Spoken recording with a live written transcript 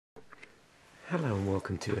Hello and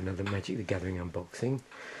welcome to another Magic the Gathering unboxing.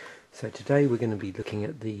 So today we're going to be looking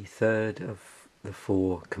at the third of the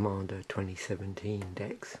four Commander 2017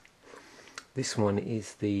 decks. This one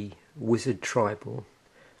is the Wizard Tribal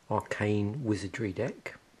Arcane Wizardry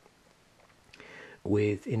deck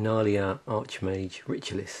with Inalia Archmage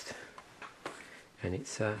Ritualist, and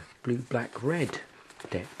it's a blue, black, red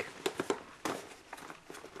deck.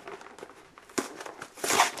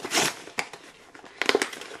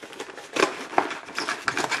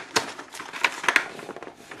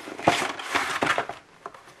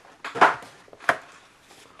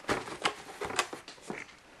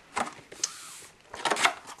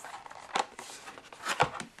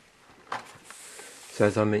 So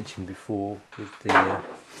as I mentioned before, with the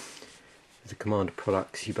Commander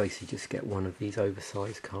products, you basically just get one of these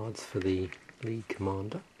oversized cards for the lead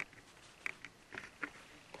Commander.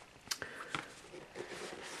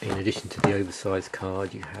 In addition to the oversized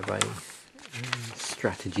card, you have a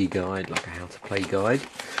strategy guide, like a how to play guide,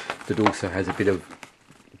 that also has a bit of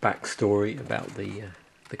backstory about the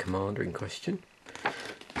Commander in question.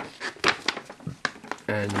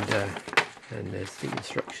 And there's the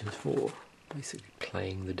instructions for basically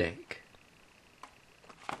playing the deck.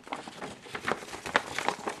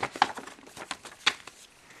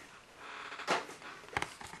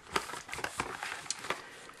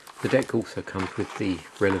 The deck also comes with the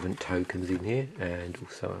relevant tokens in here and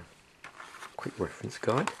also a quick reference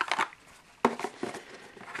guide.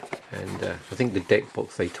 And I think the deck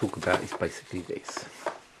box they talk about is basically this.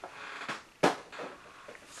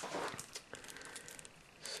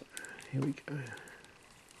 So here we go.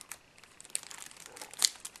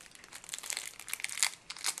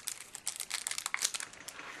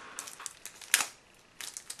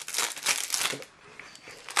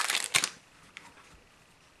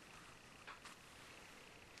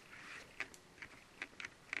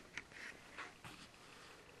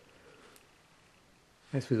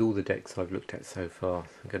 As with all the decks I've looked at so far,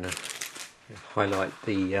 I'm going to highlight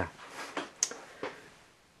the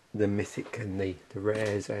mythic and the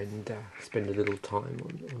rares, and spend a little time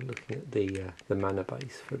on looking at the mana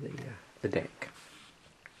base for the deck.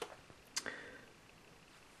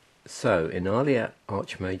 So Inalia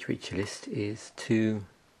Archmage Ritualist is 2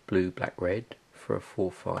 blue, black, red for a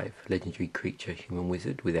 4/5 legendary creature human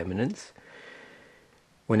wizard with eminence.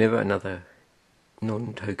 Whenever another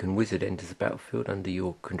non-token wizard enters the battlefield under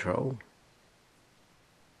your control,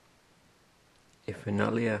 if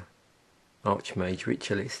Inalia Archmage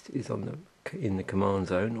Ritualist is in the command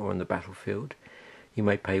zone or on the battlefield, you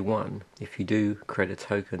may pay 1. If you do, create a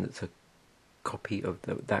token that's a copy of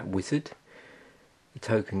that wizard. The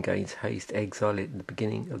token gains haste, exile it at the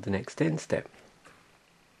beginning of the next end step.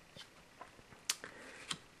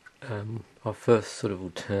 Our first sort of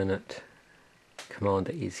alternate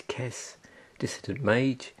commander is Kess, Dissident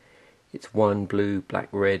Mage. It's 1 blue, black,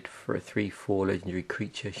 red for a 3/4 legendary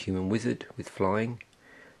creature human wizard with flying.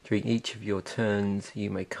 During each of your turns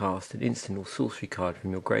you may cast an instant or sorcery card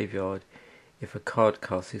from your graveyard. If a card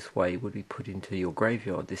cast this way would be put into your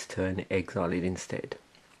graveyard this turn, exile it instead.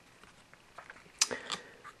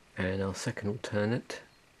 And our second alternate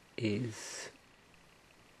is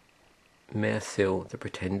Mercil the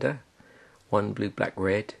Pretender, 1 blue, black,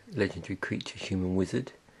 red legendary creature human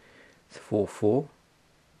wizard. It's 4/4.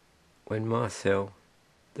 When Mercil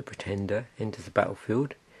the Pretender enters the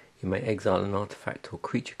battlefield, you may exile an artifact or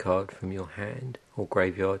creature card from your hand or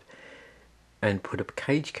graveyard and put a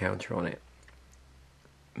cage counter on it.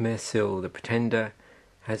 Mercil the Pretender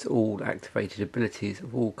has all activated abilities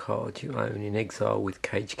of all cards you own in exile with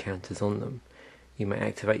cage counters on them. You may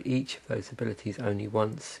activate each of those abilities only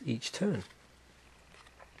once each turn.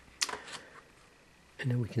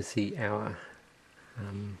 And then we can see our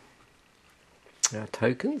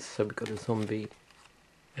tokens. So we've got a zombie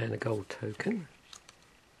and a gold token.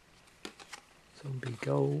 Zombie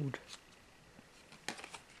gold,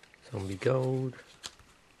 zombie gold,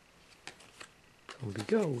 zombie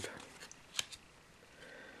gold.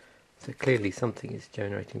 So clearly something is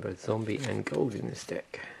generating both zombie and gold in this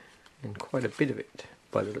deck, and quite a bit of it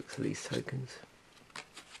by the looks of these tokens.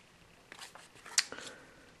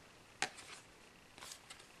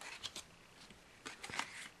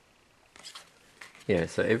 Yeah,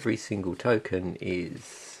 so every single token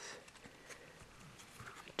is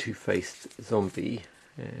two-faced zombie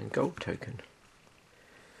and gold token.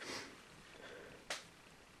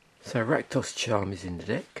 So Rakdos Charm is in the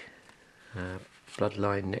deck,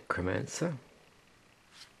 Bloodline Necromancer,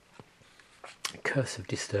 Curse of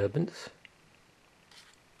Disturbance,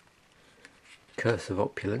 Curse of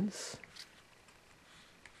Opulence,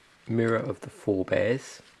 Mirror of the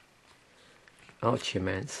Forebears,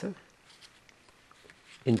 Archeomancer,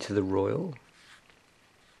 Into the Royal,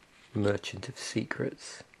 Merchant of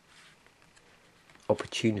Secrets,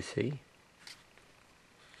 Opportunity,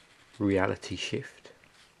 Reality Shift,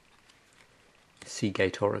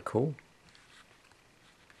 Seagate Oracle,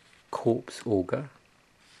 Corpse Augur,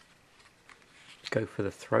 Go for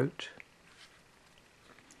the Throat,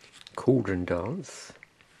 Cauldron Dance.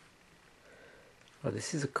 Oh,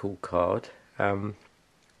 this is a cool card.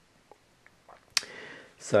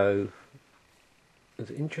 So there's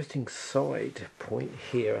an interesting side point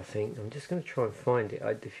here, I think. I'm just going to try and find it.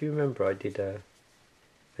 If you remember, I did a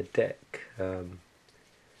deck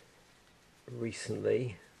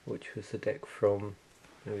recently, which was the deck from,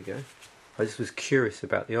 there we go. I just was curious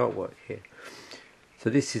about the artwork here. So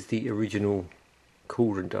this is the original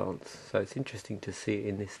Cauldron Dance, so it's interesting to see it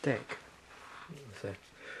in this deck. So,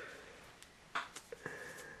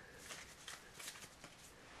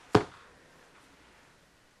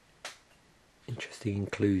 interesting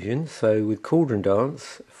inclusion. So with Cauldron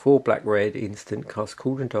Dance, 4 black-red instant, cast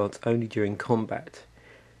Cauldron Dance only during combat.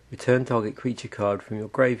 Return target creature card from your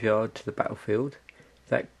graveyard to the battlefield. If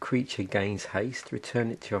that creature gains haste, return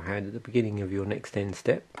it to your hand at the beginning of your next end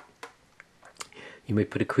step. You may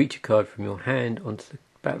put a creature card from your hand onto the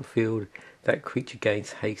battlefield. If that creature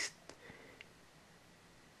gains haste,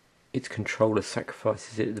 its controller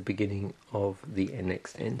sacrifices it at the beginning of the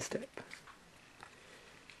next end step.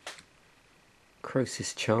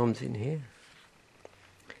 Croesus Charms in here.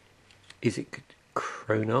 Is it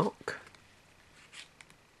Chronarch?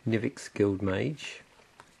 Nivix Guild Mage,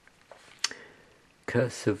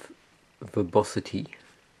 Curse of Verbosity,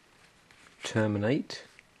 Terminate.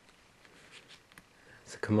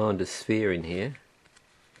 There's a Commander Sphere in here,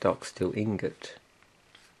 Darksteel Ingot,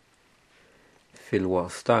 Filwar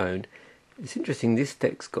Stone. It's interesting, this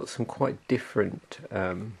deck's got some quite different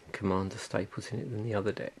Commander staples in it than the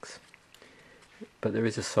other decks. But there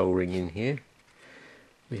is a Soul Ring in here.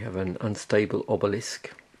 We have an Unstable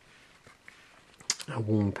Obelisk, a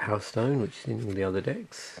Warm Power Stone, which is in all the other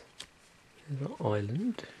decks. There's an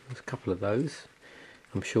Island, there's a couple of those.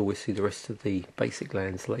 I'm sure we'll see the rest of the basic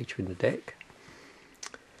lands later in the deck.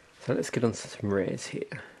 So let's get on to some rares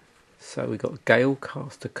here. So we've got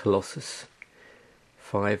Galecaster Colossus,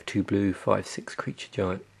 5/2 blue, 5/6 creature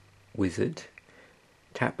giant wizard.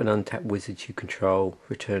 Tap and untap wizards you control,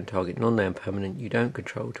 return target non-land permanent you don't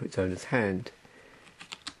control to its owner's hand.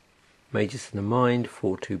 Mages in the Mind,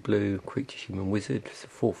 4/2 blue, creature human wizard, it's a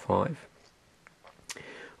 4/5.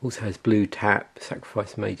 Also has blue tap,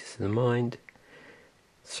 sacrifice Mages in the Mind.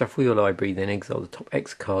 Shuffle your library, then exile the top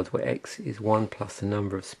X cards, where X is 1 plus the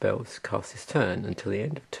number of spells cast this turn. Until the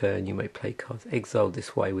end of turn, you may play cards exiled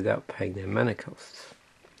this way without paying their mana costs.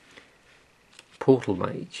 Portal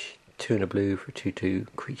Mage, 2 and a blue for a 2/2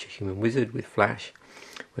 creature human wizard with flash.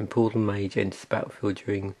 When Portal Mage enters the battlefield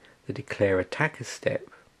during the declare attacker step,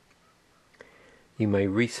 you may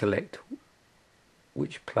reselect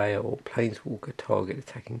which player or planeswalker target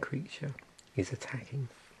attacking creature is attacking.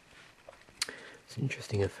 It's an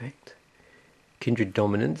interesting effect. Kindred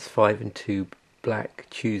Dominance, 5 and 2 black,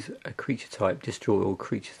 choose a creature type, destroy all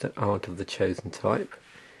creatures that aren't of the chosen type.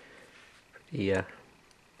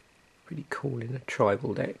 Pretty cool in a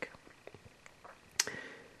tribal deck.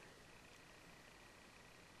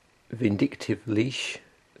 Vindictive Leash,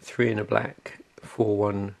 3 and a black,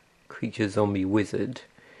 4/1 creature zombie wizard.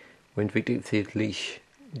 When Vindictive Leash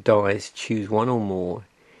dies, choose one or more.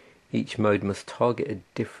 Each mode must target a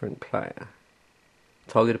different player.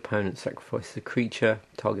 Target opponent sacrifices a creature.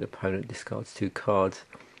 Target opponent discards 2 cards.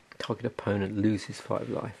 Target opponent loses 5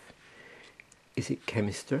 life. Is it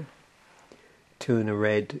Chemister? 2 and a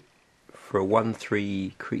red for a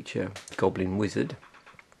 1/3 creature goblin wizard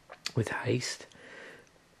with haste.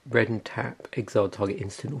 Red and tap, exile target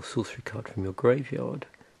instant or sorcery card from your graveyard.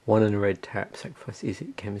 1 and a red tap, sacrifice Is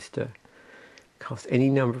it Chemister. Cast any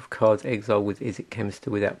number of cards exile with Is it Chemister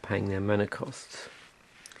without paying their mana costs.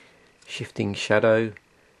 Shifting Shadow,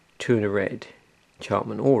 2 and a red,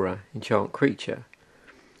 enchantment aura, enchant creature.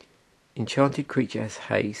 Enchanted creature has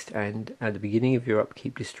haste, and at the beginning of your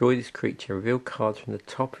upkeep, destroy this creature. Reveal cards from the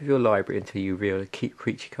top of your library until you reveal a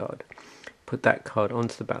creature card. Put that card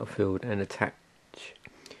onto the battlefield and attach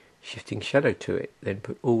Shifting Shadow to it. Then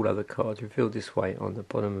put all other cards revealed this way on the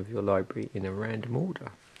bottom of your library in a random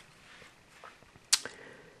order.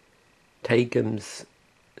 Taegem's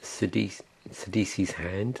Sidisi's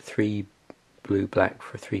Hand, 3 blue black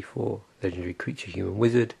for a 3/4 legendary creature human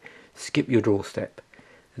wizard. Skip your draw step.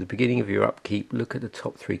 At the beginning of your upkeep, look at the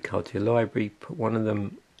top 3 cards of your library, put one of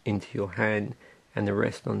them into your hand and the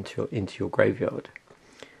rest into your graveyard.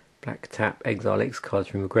 Black tap, exile X cards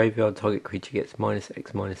from your graveyard, target creature gets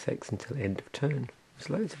 -X/-X until end of turn.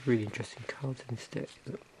 There's loads of really interesting cards in this deck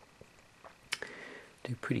that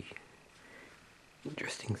do pretty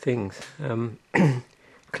interesting things.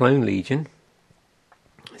 Clone Legion.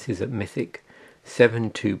 This is a mythic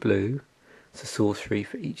 7/2 blue. It's a sorcery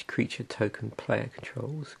for each creature token player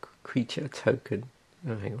controls. Creature token.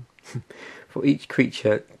 Oh, hang on. For each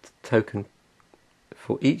creature target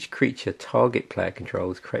player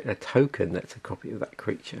controls, create a token that's a copy of that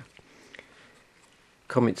creature.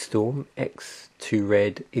 Comet Storm, X 2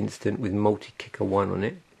 red instant with multi-kicker 1 on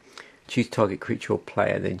it. Choose target creature or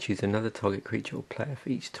player, then choose another target creature or player for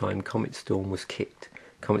each time Comet Storm was kicked.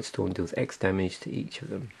 Comet Storm deals X damage to each of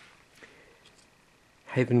them.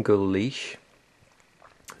 Havengull Leash,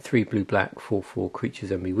 3 blue black, 4/4 creature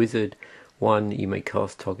zombie wizard. 1, you may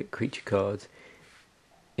cast target creature cards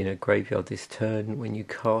in a graveyard this turn. When you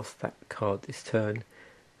cast that card this turn,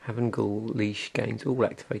 Havengull Leash gains all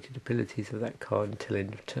activated abilities of that card until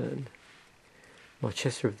end of turn.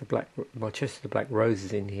 Marchester of the Black Rose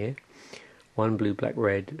is in here. 1 blue black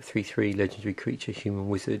red, 3/3 legendary creature human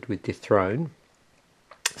wizard with Dethrone.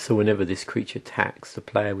 So whenever this creature attacks, the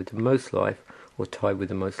player with the most life or tied with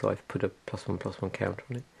the most life put a +1/+1 counter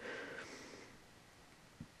on it.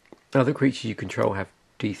 Other creatures you control have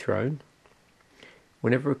Dethrone.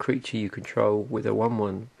 Whenever a creature you control with a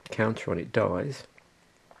 1/1 counter on it dies,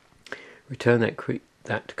 return that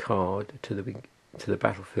card to the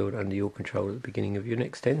battlefield under your control at the beginning of your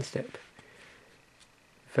next end step.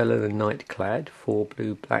 Fellow the Nightclad, 4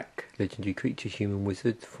 blue black legendary creature human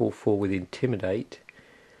wizard, 4/4 with Intimidate.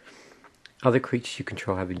 Other creatures you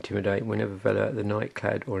control have Intimidate. Whenever Vela the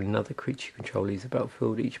Nightclad or another creature you control leaves the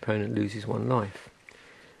battlefield, each opponent loses 1 life.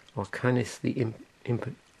 Arcanus the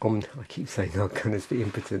I keep saying Arcanus the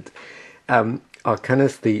Impotent.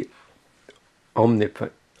 Arcanus the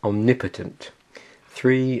Omnipotent.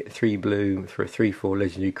 3 blue for a 3/4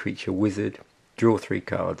 legendary creature wizard. Draw 3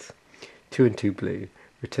 cards. 2 and 2 blue.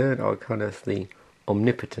 Return Arcanus the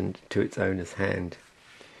Omnipotent to its owner's hand.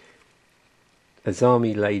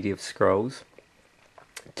 Azami Lady of Scrolls.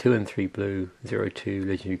 2 and 3 blue. 0/2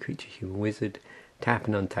 legendary creature human wizard. Tap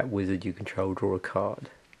and untap wizard you control. Draw a card.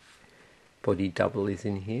 Body double is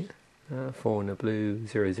in here. 4 and a blue.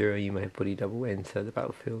 0/0 you may have body double enter the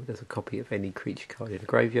battlefield as a copy of any creature card in the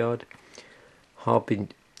graveyard.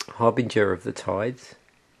 Harbinger of the Tides.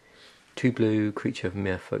 2 blue, creature of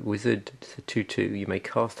Merfolk Wizard. It's a 2/2. You may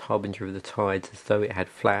cast Harbinger of the Tides as though it had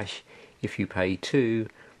flash if you pay 2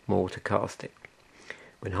 more to cast it.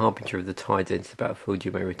 When Harbinger of the Tides enters the battlefield,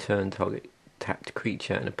 you may return target tapped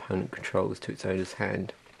creature and opponent controls to its owner's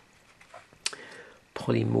hand.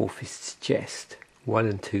 Polymorphist's Jest. 1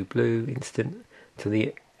 and 2 blue, instant. Till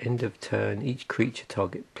the end of turn, each creature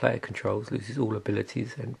target player controls loses all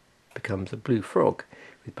abilities and becomes a blue frog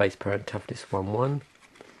with base power and toughness 1/1.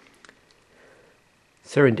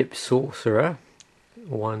 Serendip Sorcerer.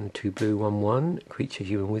 1, 2 blue, 1/1. Creature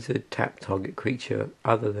human wizard. Tap target creature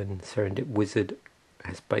other than Serendip Wizard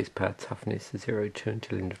has base power toughness 0/2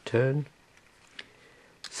 until end of turn.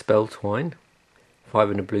 Spell Twine. 5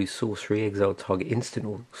 and a blue sorcery. Exile target instant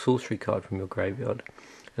or sorcery card from your graveyard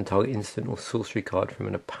and target instant or sorcery card from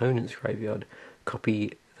an opponent's graveyard.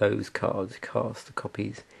 Copy those cards. Cast the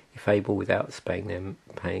copies if able without paying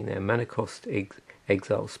their mana cost.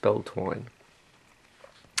 Exile Spell Twine.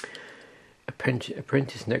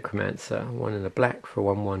 Apprentice Necromancer. 1 and a black for a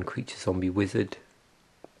 1/1 creature zombie wizard.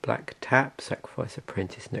 Black tap. Sacrifice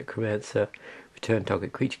Apprentice Necromancer. Return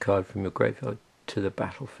target creature card from your graveyard to the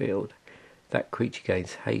battlefield. That creature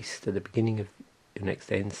gains haste at the beginning of your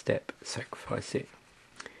next end step. Sacrifice it.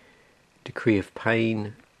 Decree of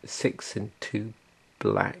Pain. 6 and 2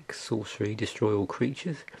 black sorcery. Destroy all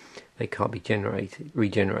creatures. They can't be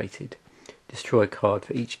regenerated. Destroy a card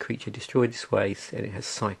for each creature destroyed this way, and it has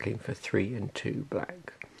cycling for 3 and 2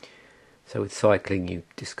 black. So with cycling, you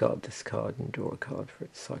discard this card and draw a card for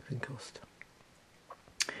its cycling cost.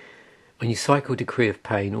 When you cycle Decree of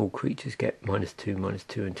Pain, all creatures get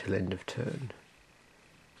 -2/-2 until end of turn.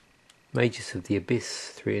 Magus of the Abyss.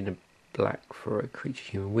 3 and a black for a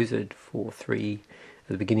creature human wizard. 4/3 at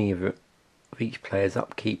the beginning of each player's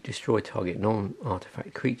upkeep, destroy target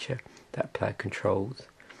non-artifact creature that player controls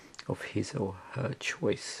of his or her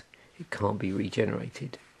choice. It can't be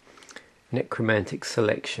regenerated. Necromantic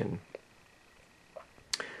Selection.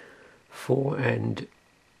 4 and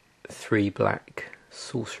 3 black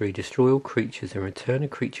sorcery. Destroy all creatures and return a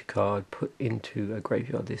creature card put into a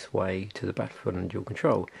graveyard this way to the battlefield under your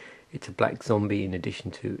control. It's a black zombie in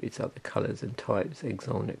addition to its other colours and types.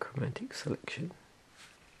 Exile Necromantic Selection.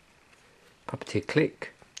 Puppeteer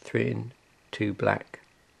Click. 3 and 2 black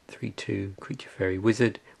 3/2 creature fairy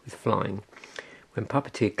wizard with flying. When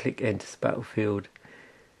Puppeteer Click enters the battlefield,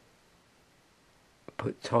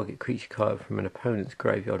 put target creature card from an opponent's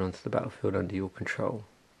graveyard onto the battlefield under your control.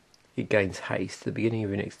 It gains haste. At the beginning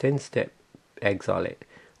of an extend step, exile it.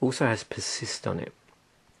 Also has persist on it.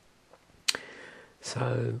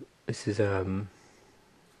 So this is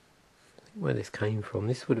where this came from.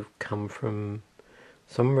 This would have come from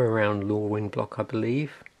somewhere around Lorwyn block, I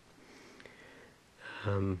believe.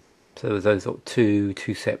 So there was those two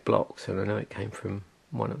set blocks, and I know it came from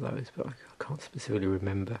one of those, but I can't specifically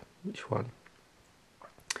remember which one.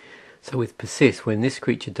 So with persist, when this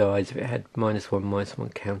creature dies, if it had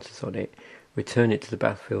 -1/-1 counters on it, return it to the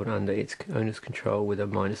battlefield under its owner's control with a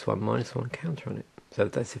 -1/-1 counter on it. So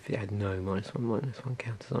that's if it had no -1/-1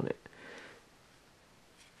 counters on it.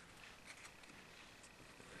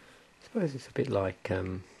 I suppose it's a bit like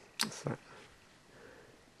what's that?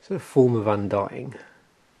 Sort of form of undying.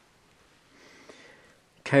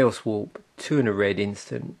 Chaos Warp, 2 and a red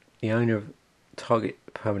instant. The owner of target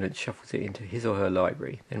permanent shuffles it into his or her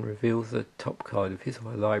library, then reveals the top card of his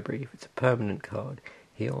or her library. If it's a permanent card,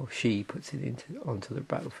 he or she puts it onto the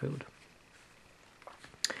battlefield.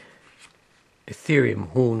 Ethereum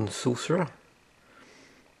Horn Sorcerer,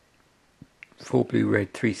 4 blue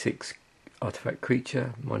red 3/6 artifact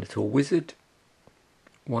creature, Minotaur Wizard.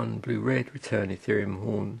 1 blue red, return Ethereum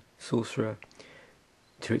Horn Sorcerer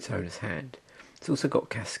to its owner's hand. It's also got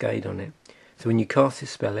Cascade on it. So when you cast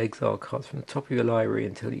this spell, exile cards from the top of your library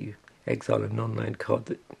until you exile a non-land card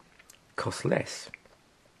that costs less.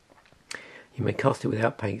 You may cast it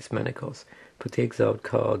without paying its mana cost. Put the exiled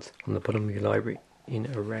cards on the bottom of your library in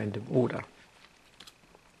a random order.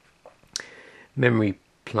 Memory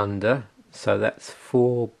Plunder, so that's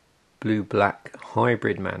 4 blue-black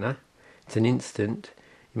hybrid mana. It's an instant.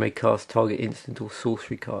 You may cast target instant or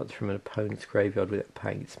sorcery cards from an opponent's graveyard without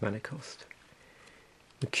paying its mana cost.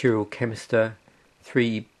 Mercurial Chemister,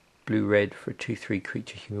 3 blue-red for a 2/3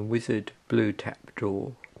 creature human wizard. Blue tap,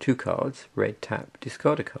 draw 2 cards. Red tap,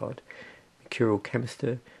 discard a card. Mercurial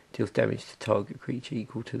Chemister deals damage to target creature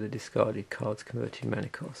equal to the discarded card's converted mana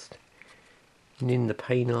cost. Nin the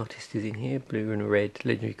Pain Artist is in here. Blue and red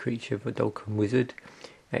legendary creature of a Arcane Wizard.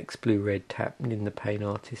 X blue-red tap, Nin the Pain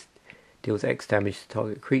Artist deals X damage to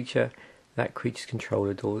target creature. That creature's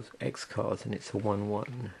controller draws X cards, and it's a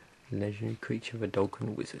 1/1. Legendary creature of a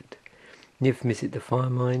Arcane Wizard. Niv Mizzet the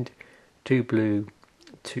Firemind, 2 blue,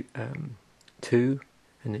 2,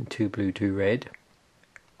 and then 2 blue, 2 red.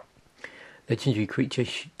 Legendary creature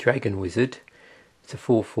Dragon Wizard. It's a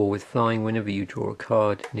 4/4 with flying. Whenever you draw a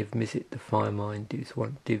card, Niv Mizzet the Firemind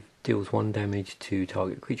deals 1 damage to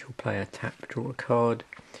target creature or player. Tap, draw a card.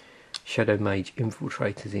 Shadow Mage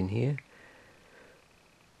Infiltrator's in here.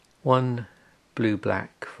 1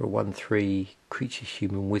 blue-black for a 1/3 creature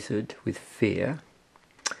human wizard with fear.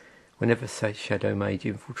 Whenever Shadow Mage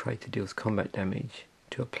Infiltrator deals combat damage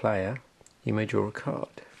to a player, you may draw a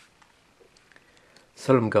card.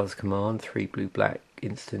 Solemn Guard's Command, 3 blue-black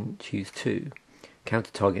instant, choose 2.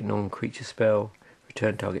 Counter target non-creature spell,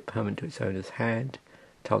 return target permanent to its owner's hand.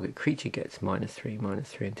 Target creature gets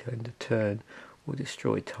 -3/-3 until end of turn, or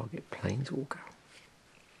destroy target planeswalker.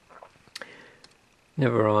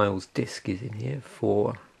 Never Isle's Disc is in here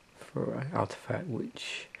for an artifact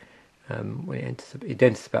which when it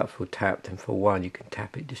enters the battlefield tapped, and for 1 you can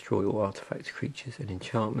tap it, destroy all artifacts, creatures and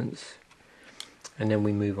enchantments. And then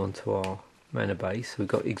we move on to our mana base. So we've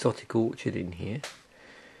got Exotic Orchard in here.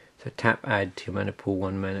 So tap, add to your mana pool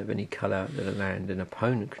 1 mana of any colour that a land an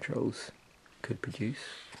opponent controls could produce.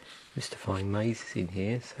 Mystifying Maze is in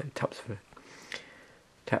here, so taps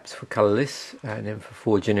for colourless, and then for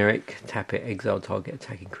 4 generic, tap it, exile target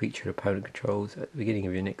attacking creature opponent controls. At the beginning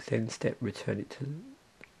of your next end step, return it to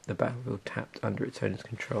the battlefield tapped under its owner's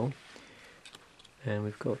control. And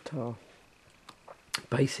we've got our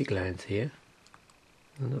basic lands here.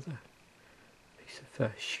 Another piece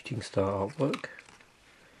of shooting star artwork.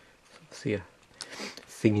 It's obviously a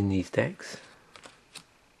thing in these decks.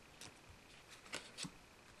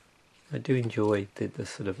 I do enjoy the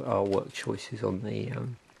sort of artwork choices on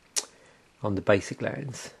the basic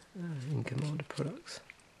lands in Commander products.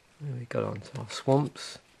 Then we got on to our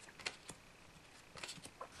swamps,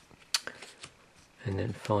 and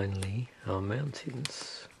then finally our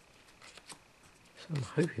mountains. So I'm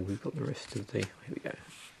hoping we've got the rest of the. Here we go.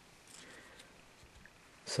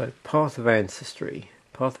 So Path of Ancestry.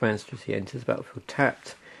 Path of Ancestry enters battlefield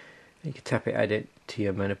tapped. You can tap it, add it to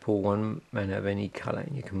your mana pool, 1 mana of any colour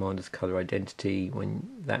in your commander's colour identity.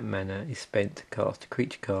 When that mana is spent to cast a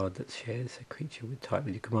creature card that shares a creature with type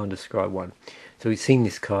with your commander's scry 1. So we've seen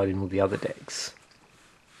this card in all the other decks.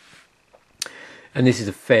 And this is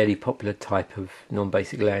a fairly popular type of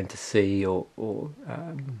non-basic land to see, or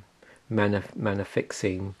mana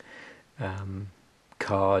fixing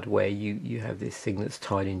card where you have this thing that's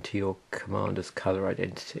tied into your commander's colour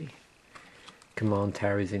identity. Command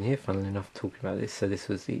Tower is in here, funnily enough, talking about this. So this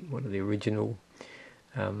was one of the original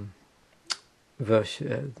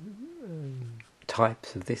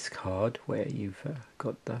types of this card, where you've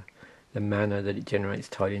got the mana that it generates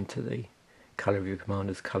tied into the colour of your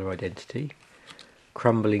commander's colour identity.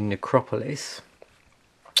 Crumbling Necropolis.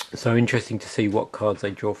 So interesting to see what cards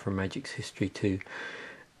they draw from Magic's history to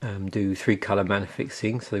do 3 colour mana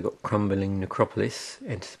fixing. So they've got Crumbling Necropolis,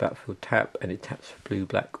 enters the battlefield tap, and it taps for blue,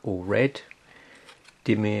 black or red.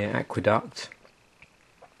 Dimir Aqueduct.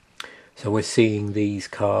 So we're seeing these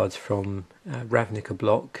cards from Ravnica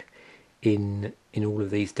block in all of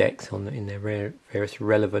these decks in their various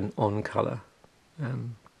relevant on colour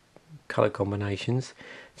combinations.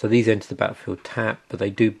 So these enter the battlefield tap, but they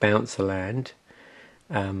do bounce a land.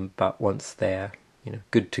 But once they're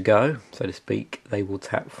good to go, so to speak, they will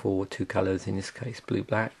tap for 2 colours, in this case blue,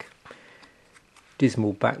 black.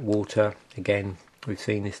 Dismal Backwater, again we've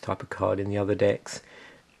seen this type of card in the other decks.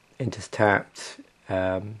 Enters tapped,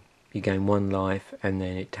 you gain 1 life, and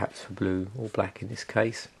then it taps for blue or black in this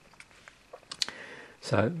case.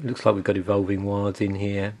 So it looks like we've got Evolving Wilds in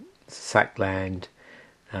here, sack land,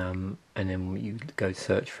 and then you go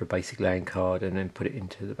search for a basic land card and then put it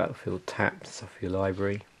into the battlefield tapped, stuff for your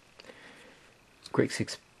library.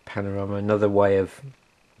 Grixis Panorama, another way of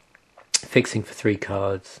fixing for 3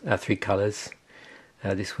 colours.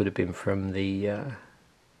 This would have been from the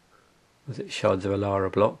Shards of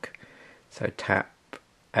Alara block. So tap,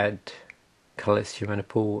 add colourless to your mana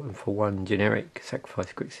pool, and for 1 generic,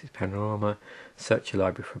 sacrifice Grixis Panorama, search your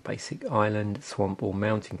library for a basic island, swamp or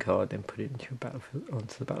mountain card, then put it into your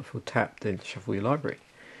onto the battlefield tap, then shuffle your library.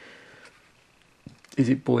 Is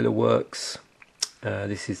it Boiler Works?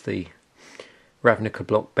 This is the Ravnica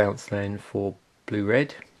block bounce land for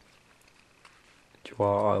blue-red.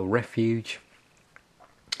 Jawar Isle Refuge.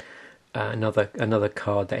 Another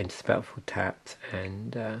card that enters the battlefield tapped,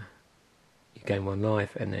 and you gain 1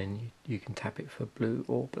 life, and then you can tap it for blue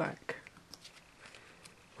or black.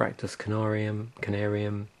 Rakdos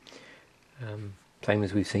Canarium, same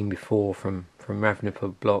as we've seen before from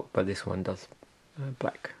Ravnica block, but this one does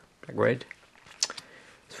black-red.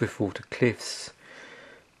 Swiftwater Cliffs,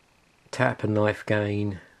 tap and life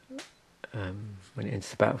gain when it enters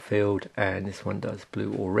the battlefield, and this one does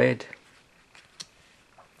blue or red.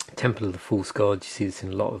 Temple of the False God, you see this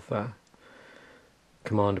in a lot of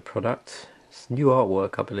Commander products. It's new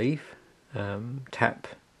artwork, I believe. Tap,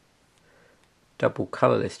 double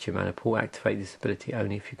colourless to your mana pool, activate this ability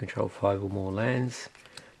only if you control 5 or more lands.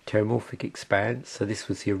 Terramorphic Expanse, so this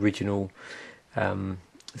was the original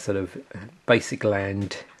sort of basic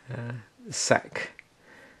land sack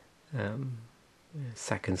and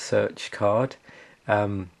search card.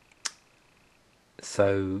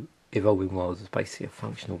 So Evolving Wilds is basically a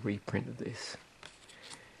functional reprint of this.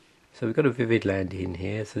 So we've got a Vivid land in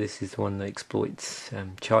here, so this is the one that exploits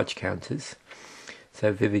charge counters.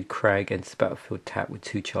 So Vivid Crag enters the battlefield tap with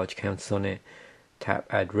 2 charge counters on it. Tap,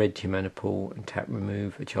 add red to your mana pool, and tap,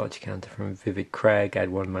 remove a charge counter from Vivid Crag, add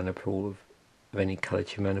 1 mana pool of any colour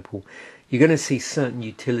to your mana pool. You're going to see certain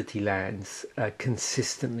utility lands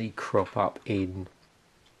consistently crop up in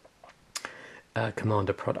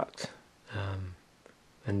Commander product.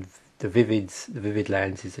 And the Vivid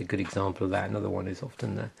lands is a good example of that. Another one is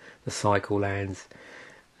often the cycle lands.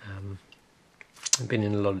 I've been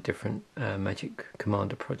in a lot of different Magic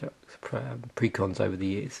Commander projects, precons over the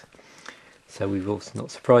years. So we've also,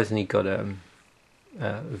 not surprisingly, got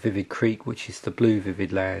Vivid Creek, which is the blue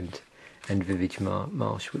Vivid land, and Vivid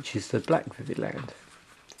Marsh, which is the black Vivid land.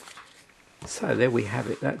 So there we have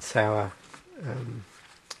it. That's our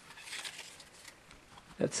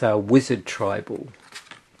Wizard Tribal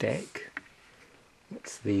deck.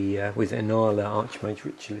 It's the with Inala Archmage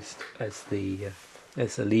Ritualist as the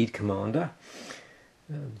lead commander.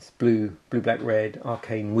 It's blue, black, red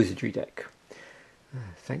Arcane Wizardry deck.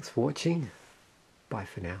 Thanks for watching. Bye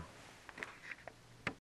for now.